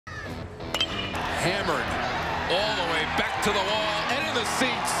hammered all the way back to the wall and in the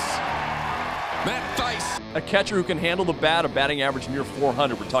seats. Matt Thaiss. A catcher who can handle the bat, a batting average near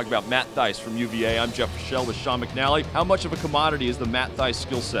 400. We're talking about Matt Thaiss from UVA. I'm Jeff Fischel with Sean McNally. How much of a commodity is the Matt Thaiss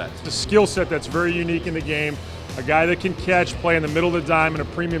skill set? It's a skill set that's very unique in the game. A guy that can catch, play in the middle of the dime in a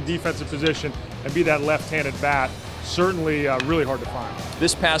premium defensive position, and be that left-handed bat. Certainly really hard to find.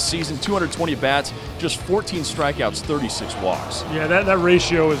 This past season, 220 bats, just 14 strikeouts, 36 walks. Yeah, that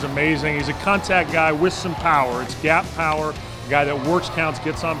ratio is amazing. He's a contact guy with some power. It's gap power, a guy that works counts,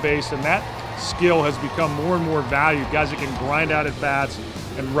 gets on base, and that skill has become more and more valued. Guys that can grind out at bats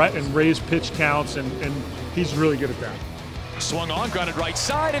and raise pitch counts, and he's really good at that. Swung on, grounded right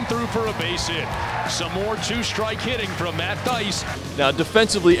side, and threw for a base hit. Some more two-strike hitting from Matt Thaiss. Now,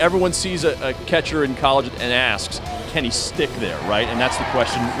 defensively, everyone sees a catcher in college and asks, can he stick there, right? And that's the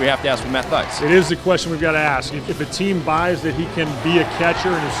question we have to ask with Matt Thaiss. It is the question we've got to ask. If a team buys that he can be a catcher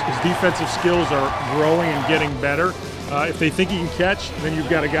and his defensive skills are growing and getting better, if they think he can catch, then you've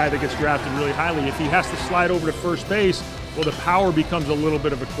got a guy that gets drafted really highly. If he has to slide over to first base, well, the power becomes a little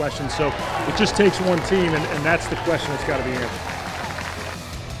bit of a question. So it just takes one team, and that's the question that's got to be answered.